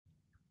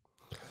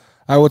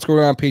Hi, what's going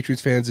on,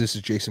 Patriots fans? This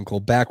is Jason Cole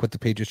back with the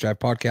Patriots Drive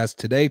podcast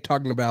today,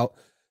 talking about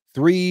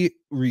three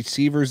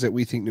receivers that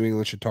we think New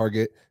England should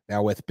target.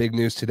 Now, with big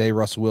news today,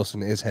 Russell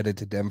Wilson is headed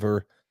to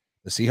Denver.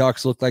 The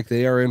Seahawks look like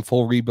they are in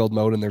full rebuild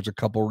mode, and there's a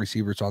couple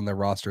receivers on their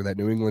roster that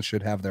New England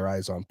should have their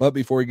eyes on. But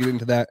before we get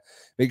into that,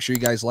 make sure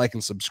you guys like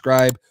and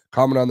subscribe.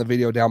 Comment on the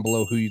video down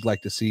below who you'd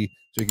like to see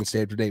so you can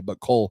stay up to date. But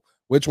Cole,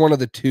 which one of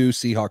the two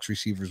Seahawks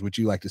receivers would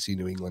you like to see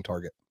New England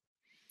target?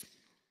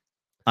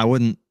 I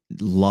wouldn't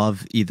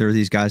love either of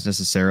these guys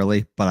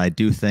necessarily, but I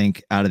do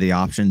think out of the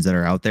options that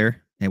are out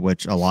there, in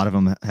which a lot of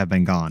them have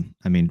been gone.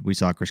 I mean, we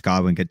saw Chris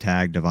Godwin get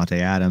tagged,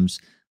 Devontae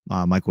Adams,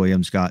 Mike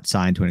Williams got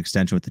signed to an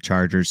extension with the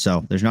Chargers.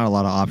 So there's not a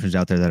lot of options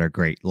out there that are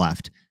great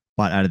left.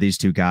 But out of these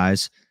two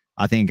guys,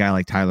 I think a guy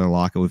like Tyler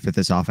Lockett would fit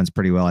this offense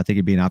pretty well. I think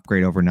he'd be an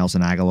upgrade over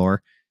Nelson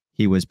Aguilar.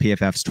 He was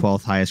PFF's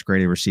 12th highest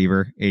graded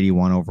receiver,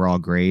 81 overall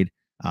grade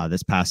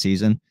this past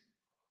season.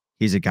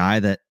 He's a guy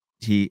that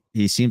he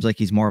seems like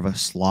he's more of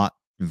a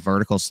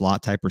vertical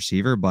slot type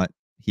receiver, but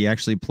he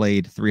actually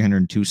played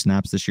 302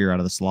 snaps this year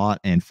out of the slot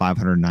and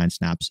 509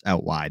 snaps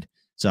out wide.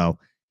 So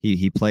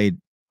he played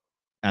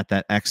at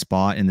that X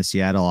spot in the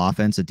Seattle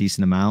offense a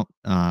decent amount,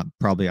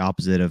 probably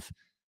opposite of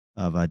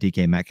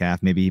DK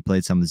Metcalf. Maybe he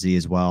played some of the Z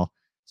as well.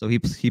 So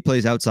he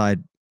plays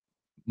outside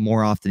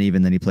more often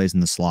even than he plays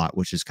in the slot,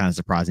 which is kind of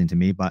surprising to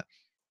me. But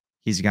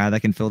he's a guy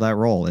that can fill that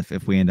role.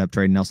 If we end up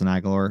trading Nelson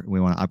Aguilar, we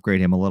want to upgrade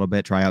him a little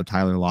bit, try out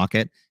Tyler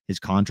Lockett. His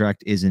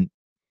contract isn't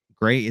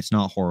great. It's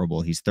not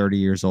horrible. He's 30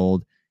 years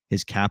old.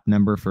 His cap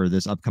number for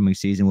this upcoming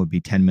season would be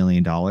 $10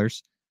 million.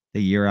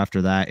 The year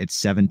after that, it's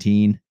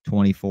 17,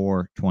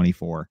 24,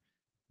 24.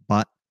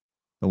 But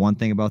the one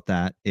thing about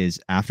that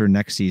is after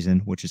next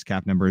season, which his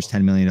cap number is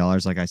 $10 million,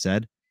 like I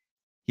said,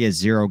 he has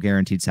zero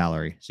guaranteed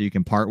salary. So you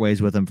can part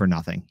ways with him for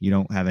nothing. You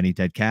don't have any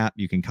dead cap.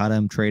 You can cut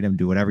him, trade him,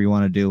 do whatever you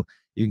want to do.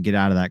 You can get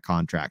out of that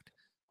contract.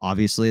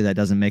 Obviously, that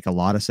doesn't make a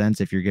lot of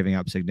sense if you're giving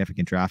up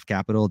significant draft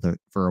capital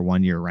for a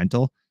 1-year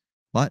rental.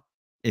 But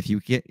if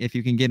you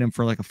can get him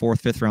for like a 4th,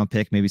 5th round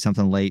pick, maybe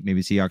something late,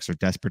 maybe Seahawks are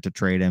desperate to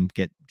trade him,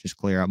 just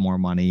clear up more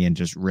money and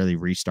just really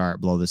restart,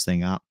 blow this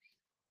thing up.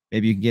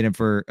 Maybe you can get him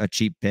for a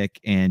cheap pick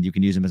and you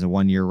can use him as a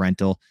 1-year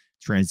rental,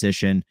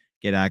 transition,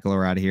 get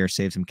Aguilar out of here,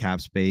 save some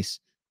cap space,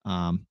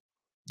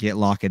 get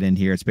Lockett in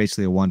here. It's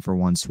basically a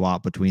 1-for-1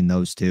 swap between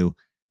those two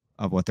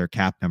of what their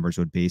cap numbers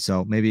would be.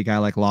 So maybe a guy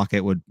like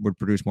Lockett would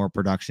produce more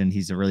production.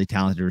 He's a really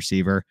talented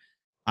receiver.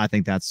 I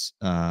think that's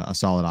a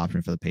solid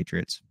option for the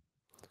Patriots.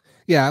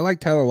 Yeah, I like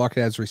Tyler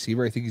Lockett as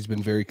receiver. I think he's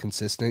been very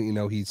consistent. You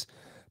know, he's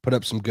put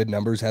up some good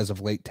numbers as of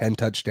late, 10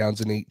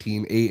 touchdowns in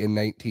 18, 8 in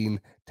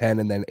 19, 10,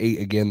 and then 8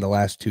 again the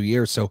last 2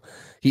 years. So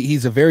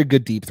he's a very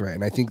good deep threat,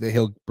 and I think that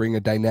he'll bring a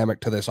dynamic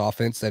to this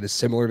offense that is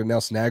similar to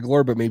Nelson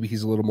Aguilar, but maybe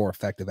he's a little more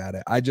effective at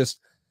it.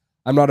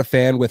 I'm not a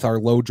fan with our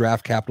low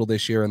draft capital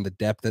this year and the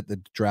depth at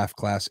the draft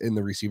class in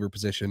the receiver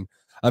position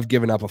of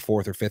giving up a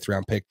 4th or 5th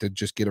round pick to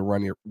just get a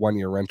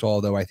 1-year rental,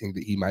 although I think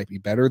that he might be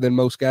better than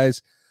most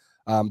guys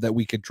that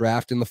we could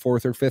draft in the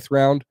 4th or 5th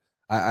round.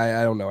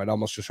 I don't know. I'd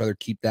almost just rather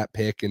keep that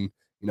pick and,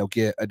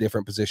 get a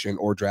different position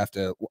or draft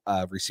a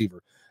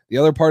receiver. The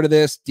other part of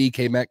this,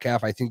 DK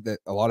Metcalf, I think that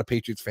a lot of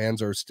Patriots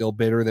fans are still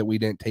bitter that we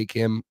didn't take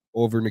him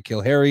over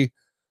N'Keal Harry.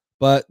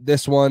 But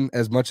this one,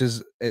 as much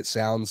as it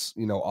sounds,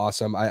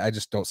 awesome, I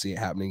just don't see it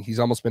happening. He's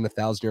almost been a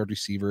 1,000-yard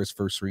receiver his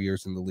first 3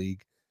 years in the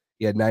league.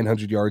 He had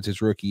 900 yards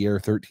his rookie year,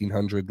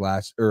 1,300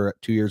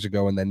 2 years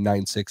ago, and then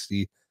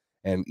 960.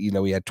 And,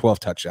 he had 12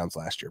 touchdowns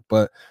last year.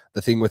 But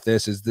the thing with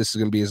this is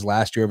going to be his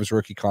last year of his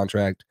rookie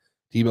contract.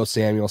 Deebo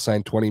Samuel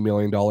signed $20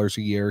 million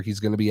a year. He's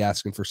going to be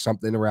asking for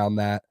something around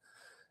that.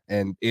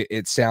 And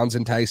it sounds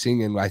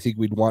enticing, and I think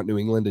we'd want New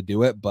England to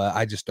do it, but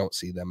I just don't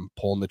see them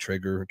pulling the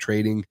trigger,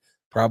 trading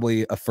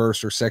probably a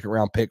 1st or 2nd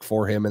round pick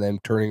for him and then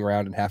turning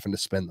around and having to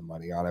spend the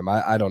money on him.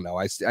 I don't know.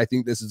 I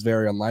think this is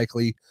very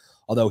unlikely,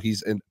 although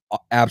he's an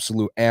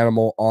absolute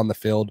animal on the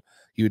field.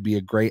 He would be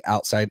a great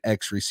outside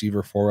X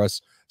receiver for us.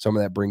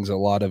 Someone that brings a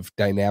lot of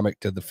dynamic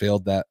to the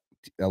field that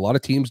a lot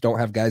of teams don't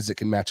have guys that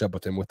can match up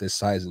with him with his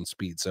size and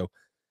speed. So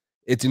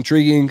it's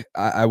intriguing.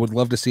 I would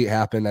love to see it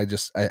happen. I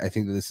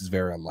think that this is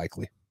very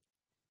unlikely.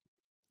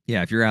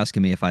 Yeah, if you're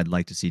asking me if I'd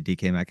like to see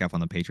DK Metcalf on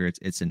the Patriots,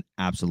 it's an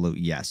absolute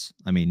yes.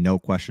 I mean, no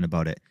question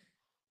about it.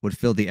 Would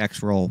fill the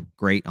X role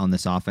great on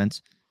this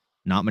offense.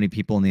 Not many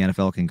people in the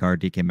NFL can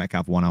guard DK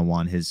Metcalf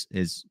one-on-one.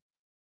 His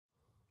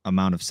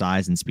amount of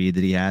size and speed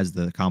that he has,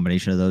 the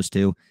combination of those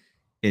two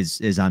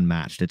is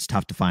unmatched. It's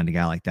tough to find a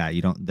guy like that.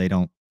 They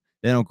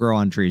don't grow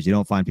on trees. You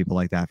don't find people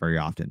like that very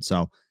often.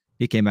 So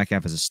DK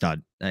Metcalf is a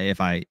stud. If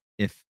I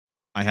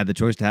had the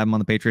choice to have him on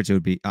the Patriots, it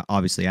would be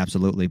obviously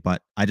absolutely,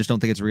 but I just don't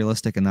think it's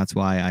realistic, and that's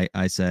why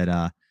I said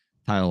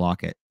Tyler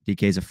Lockett.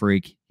 DK's a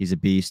freak. He's a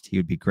beast. He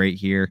would be great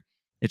here.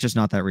 It's just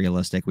not that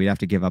realistic. We'd have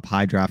to give up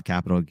high draft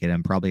capital to get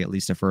him, probably at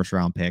least a 1st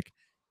round pick.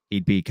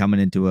 He'd be coming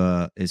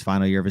into his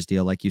final year of his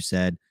deal, like you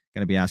said,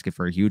 going to be asking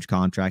for a huge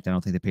contract. I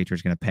don't think the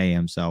Patriots are going to pay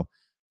him. So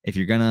if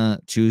you're going to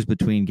choose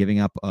between giving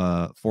up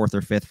a 4th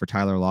or 5th for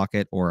Tyler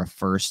Lockett or a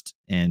 1st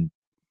and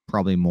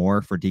probably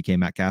more for DK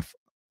Metcalf,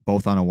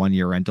 both on a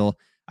 1-year rental,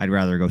 I'd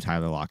rather go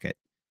Tyler Lockett.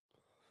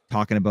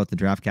 talking about the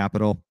draft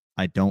capital,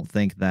 I don't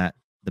think that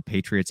the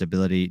Patriots'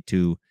 ability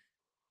to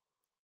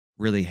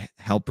really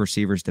help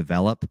receivers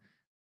develop,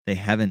 they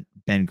haven't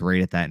been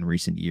great at that in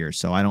recent years.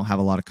 So I don't have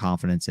a lot of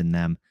confidence in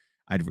them.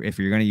 If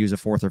you're going to use a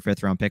 4th or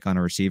 5th round pick on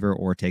a receiver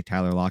or take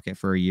Tyler Lockett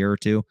for a year or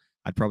two,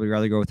 I'd probably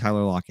rather go with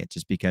Tyler Lockett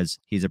just because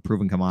he's a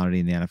proven commodity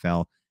in the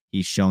NFL.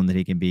 He's shown that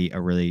he can be a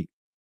really,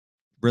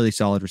 really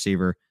solid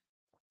receiver.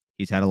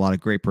 He's had a lot of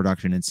great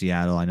production in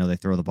Seattle. I know they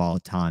throw the ball a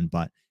ton,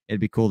 but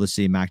it'd be cool to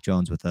see Mac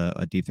Jones with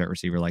a deep threat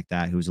receiver like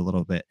that, who's a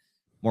little bit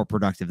more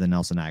productive than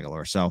Nelson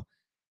Aguilar. So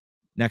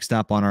next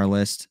up on our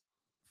list,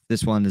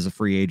 this one is a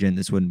free agent.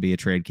 This wouldn't be a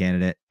trade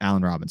candidate.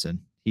 Allen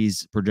Robinson.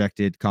 His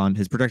projected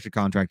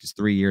contract is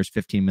 3 years,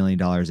 $15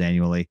 million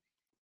annually.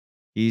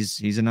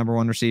 He's a number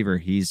one receiver.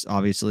 He's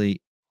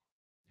obviously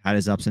had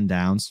his ups and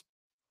downs.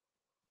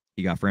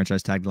 He got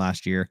franchise tagged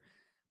last year.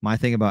 My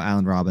thing about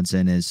Allen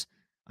Robinson is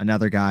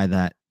another guy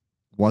that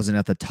wasn't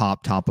at the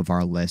top of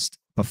our list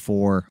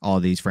before all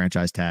these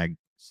franchise tags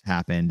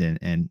happened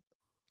and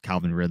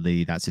Calvin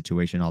Ridley, that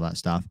situation, all that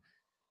stuff.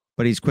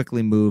 But he's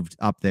quickly moved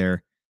up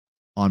there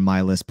on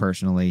my list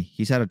personally.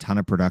 He's had a ton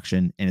of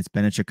production, and it's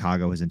been in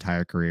Chicago his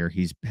entire career.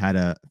 He's had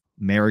a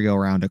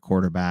merry-go-round of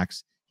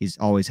quarterbacks. He's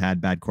always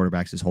had bad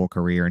quarterbacks his whole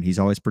career, and he's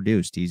always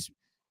produced. He's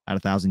had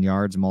 1,000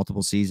 yards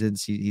multiple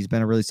seasons. He's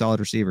been a really solid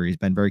receiver. He's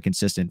been very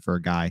consistent for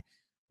a guy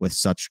with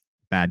such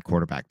bad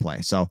quarterback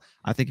play. So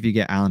I think if you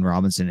get Allen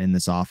Robinson in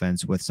this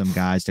offense with some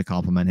guys to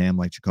complement him,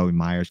 like Jacoby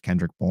Myers,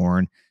 Kendrick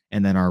Bourne,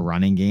 and then our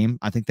running game,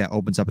 I think that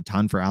opens up a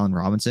ton for Allen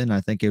Robinson.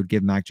 I think it would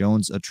give Mac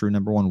Jones a true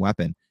number one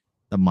weapon.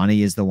 The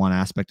money is the one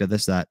aspect of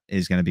this that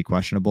is going to be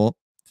questionable.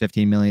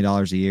 $15 million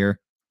a year.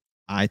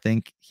 I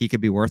think he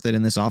could be worth it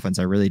in this offense.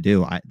 I really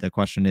do. The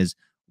question is,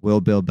 will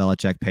Bill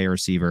Belichick pay a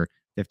receiver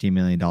 $15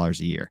 million a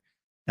year?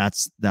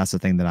 That's the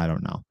thing that I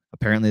don't know.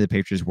 Apparently, the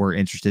Patriots were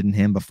interested in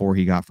him before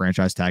he got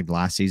franchise tagged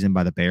last season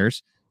by the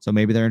Bears. So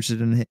maybe they're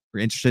interested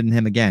in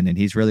him again. And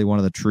he's really one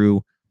of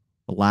the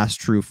last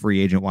true free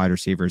agent wide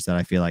receivers that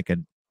I feel like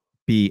could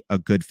be a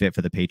good fit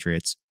for the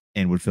Patriots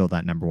and would fill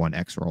that number one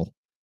X role.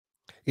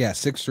 Yeah,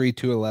 6'3",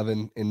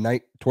 211. In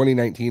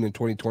 2019 and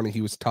 2020, he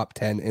was top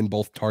 10 in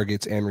both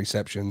targets and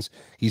receptions.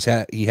 He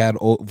had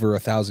over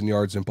 1,000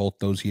 yards in both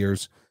those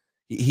years.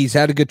 He's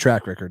had a good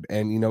track record,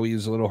 and he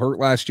was a little hurt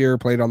last year.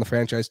 Played on the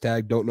franchise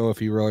tag. Don't know if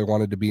he really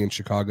wanted to be in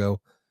Chicago,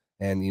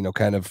 and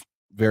kind of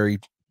very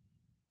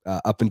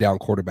up and down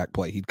quarterback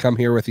play. He'd come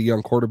here with a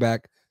young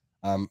quarterback.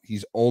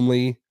 He's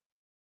only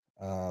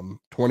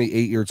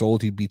 28 years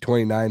old. He'd be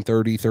 29,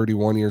 30,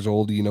 31 years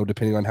old.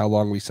 Depending on how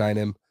long we sign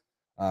him.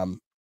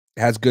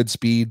 Has good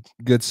speed,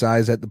 good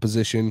size at the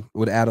position.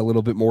 Would add a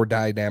little bit more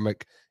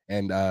dynamic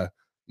and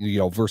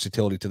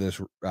versatility to this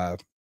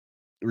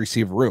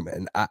receiver room.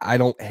 And I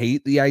don't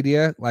hate the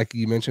idea. Like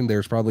you mentioned,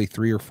 there's probably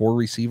 3 or 4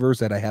 receivers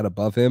that I had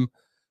above him,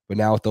 but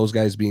now with those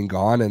guys being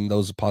gone and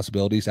those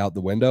possibilities out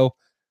the window,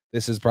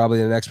 this is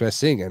probably the next best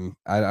thing. And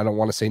I don't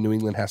want to say New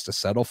England has to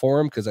settle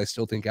for him, because I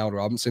still think Allen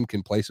Robinson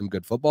can play some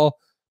good football,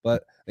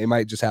 but they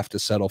might just have to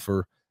settle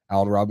for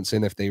Allen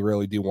Robinson if they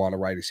really do want a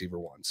wide receiver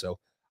one. So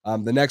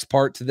the next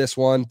part to this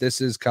one,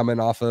 this is coming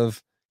off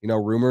of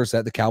rumors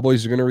that the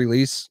Cowboys are going to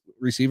release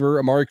receiver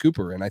Amari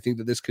Cooper, and I think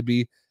that this could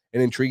be an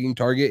intriguing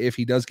target if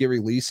he does get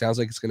released. Sounds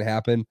like it's going to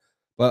happen.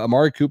 But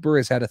Amari Cooper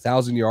has had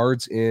 1,000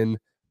 yards in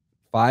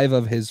 5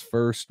 of his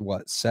first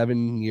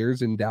 7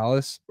 years in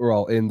Dallas,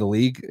 or in the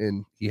league,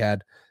 and he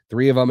had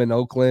 3 of them in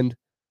Oakland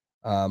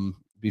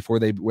before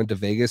they went to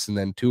Vegas, and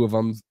then 2 of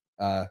them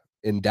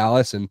in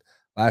Dallas. And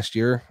last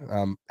year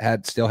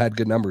still had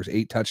good numbers: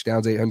 8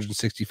 touchdowns,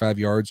 865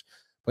 yards.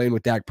 Playing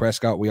with Dak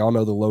Prescott, we all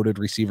know the loaded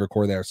receiver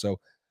core there. So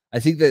I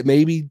think that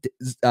maybe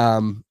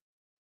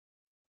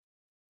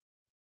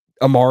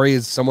Amari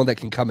is someone that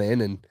can come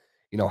in and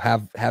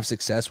have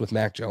success with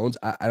Mac Jones.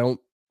 I don't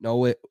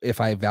know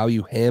if I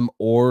value him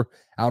or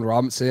Allen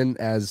Robinson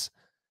as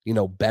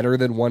better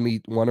than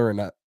one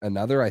or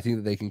another. I think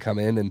that they can come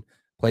in and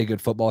play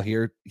good football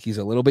here. He's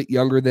a little bit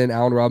younger than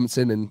Allen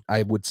Robinson, and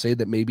I would say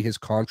that maybe his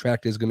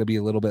contract is going to be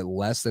a little bit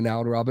less than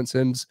Allen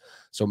Robinson's.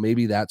 So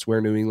maybe that's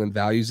where New England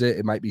values it.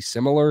 It might be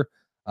similar.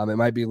 It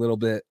might be a little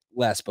bit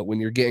less, but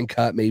when you're getting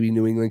cut, maybe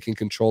New England can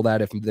control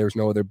that if there's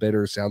no other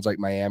bidders. Sounds like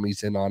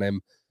Miami's in on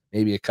him,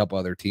 maybe a couple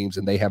other teams,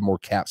 and they have more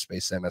cap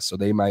space than us. So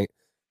they might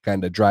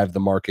kind of drive the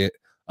market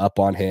up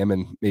on him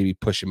and maybe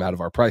push him out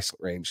of our price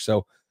range.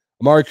 So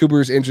Amari Cooper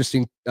is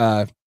interesting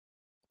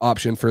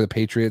option for the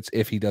Patriots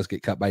if he does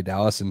get cut by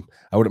Dallas, and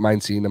I wouldn't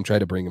mind seeing them try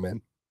to bring him in.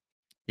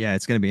 Yeah,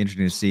 it's going to be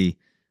interesting to see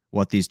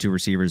what these 2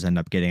 receivers end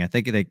up getting. I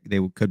think they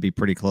could be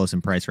pretty close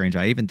in price range.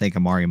 I even think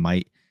Amari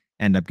might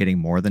end up getting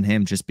more than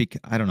him, just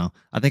because, I don't know.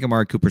 I think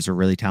Amari Cooper's a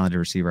really talented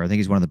receiver. I think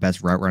he's one of the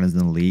best route runners in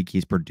the league.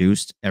 He's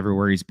produced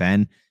everywhere he's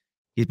been.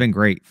 He's been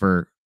great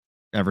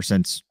ever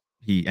since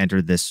he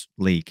entered this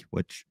league,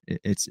 which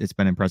it's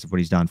been impressive what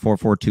he's done.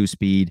 4.42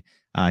 speed.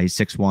 He's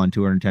 6'1",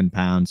 210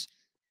 pounds.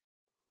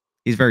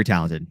 He's very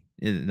talented.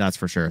 That's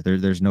for sure.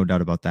 There's no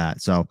doubt about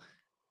that. So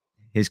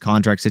his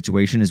contract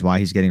situation is why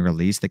he's getting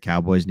released. The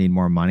Cowboys need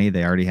more money.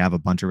 They already have a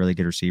bunch of really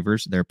good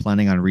receivers. They're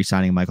planning on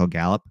re-signing Michael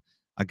Gallup.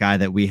 a guy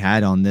that we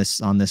had on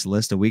this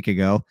list a week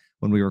ago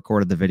when we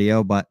recorded the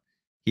video, but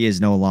he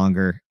is no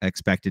longer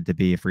expected to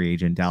be a free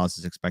agent. Dallas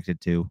is expected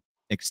to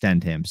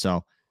extend him.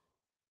 So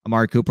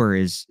Amari Cooper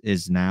is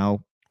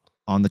now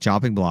on the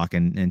chopping block,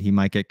 and he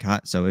might get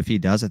cut. So if he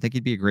does, I think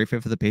he'd be a great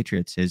fit for the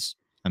Patriots.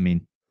 I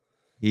mean,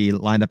 he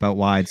lined up out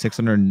wide,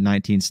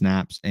 619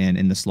 snaps, and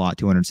in the slot,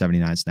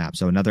 279 snaps.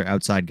 So another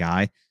outside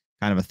guy.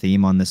 Kind of a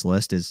theme on this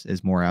list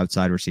is more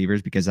outside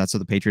receivers, because that's what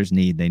the Patriots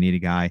need. They need a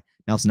guy.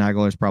 Nelson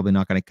Aguilar is probably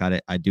not going to cut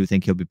it. I do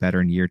think he'll be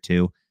better in year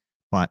 2,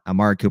 but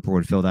Amari Cooper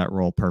would fill that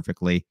role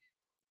perfectly.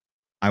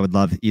 I would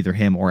love either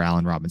him or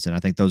Allen Robinson. I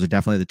think those are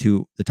definitely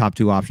the top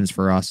 2 options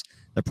for us.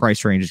 The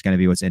price range is going to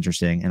be what's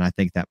interesting, and I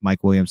think that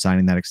Mike Williams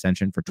signing that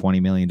extension for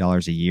 $20 million a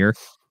year,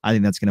 I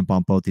think that's going to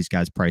bump both these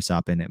guys' price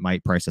up, and it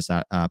might price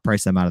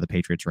them out of the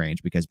Patriots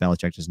range, because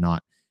Belichick does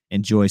not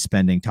enjoy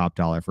spending top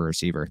dollar for a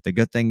receiver. The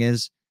good thing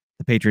is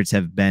the Patriots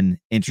have been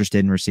interested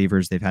in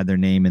receivers. They've had their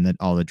name in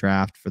all the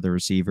draft for the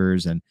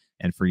receivers and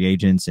free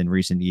agents in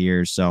recent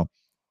years. So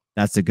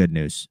that's the good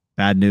news.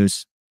 Bad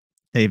news,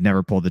 they've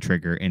never pulled the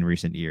trigger in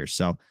recent years.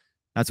 So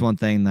that's one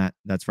thing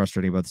that's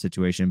frustrating about the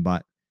situation.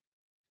 But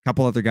a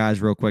couple other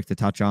guys real quick to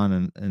touch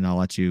on, and I'll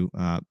let you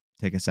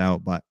take us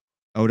out. But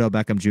Odell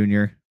Beckham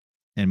Jr.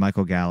 and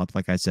Michael Gallup,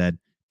 like I said,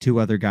 2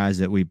 other guys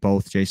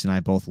that Jason and I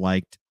both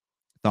liked,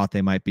 thought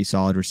they might be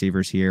solid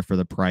receivers here for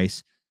the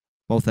price.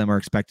 Both of them are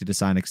expected to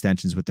sign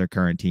extensions with their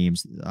current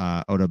teams,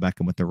 Odell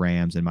Beckham with the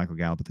Rams and Michael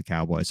Gallup with the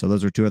Cowboys. So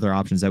those are 2 other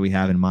options that we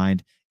have in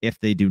mind. If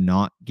they do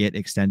not get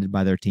extended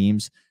by their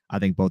teams, I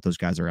think both those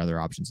guys are other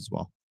options as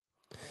well.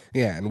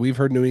 Yeah, and we've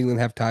heard New England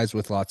have ties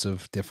with lots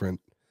of different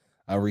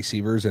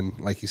receivers, and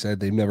like you said,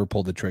 they've never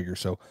pulled the trigger.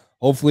 So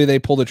hopefully they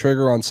pull the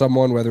trigger on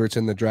someone, whether it's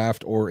in the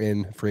draft or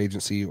in free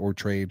agency or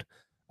trade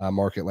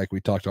market like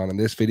we talked on in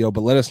this video.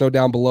 But let us know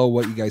down below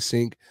what you guys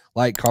think.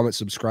 Like, comment,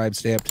 subscribe,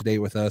 stay up to date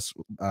with us.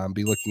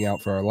 Be looking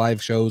out for our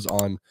live shows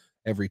on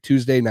every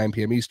Tuesday, 9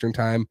 p.m. Eastern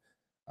time,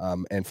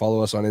 and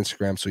follow us on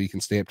Instagram so you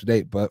can stay up to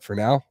date. But for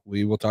now,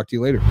 we will talk to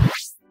you later.